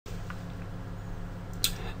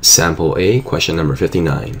Sample A, question number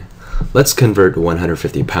 59. Let's convert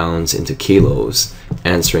 150 pounds into kilos,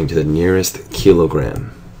 answering to the nearest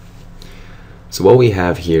kilogram. So what we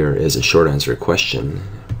have here is a short answer question.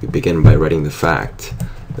 We begin by writing the fact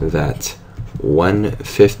that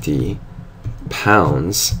 150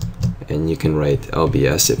 pounds, and you can write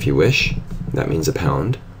lbs if you wish, that means a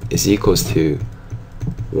pound, is equals to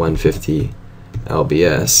 150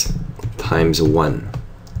 lbs times 1.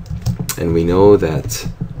 And we know that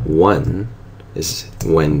 1 is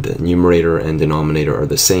when the numerator and denominator are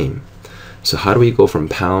the same. So how do we go from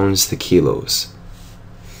pounds to kilos?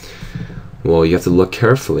 Well, you have to look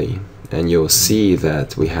carefully and you'll see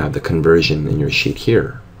that we have the conversion in your sheet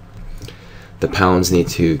here. The pounds need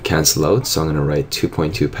to cancel out, so I'm going to write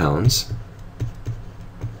 2.2 pounds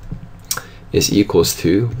is equals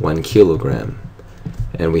to 1 kilogram.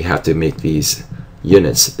 And we have to make these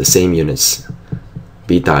units, the same units,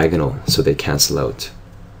 be diagonal so they cancel out.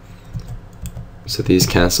 So these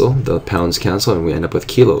cancel, the pounds cancel, and we end up with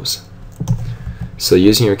kilos. So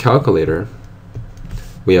using your calculator,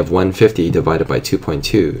 we have 150 divided by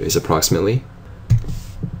 2.2 is approximately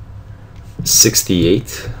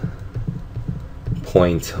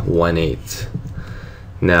 68.18.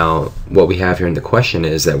 Now, what we have here in the question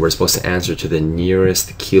is that we're supposed to answer to the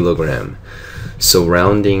nearest kilogram. So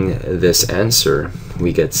rounding this answer,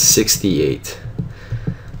 we get 68.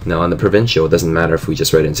 Now on the Provincial, it doesn't matter if we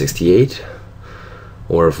just write in 68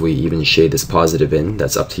 or if we even shade this positive in,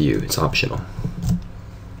 that's up to you, it's optional.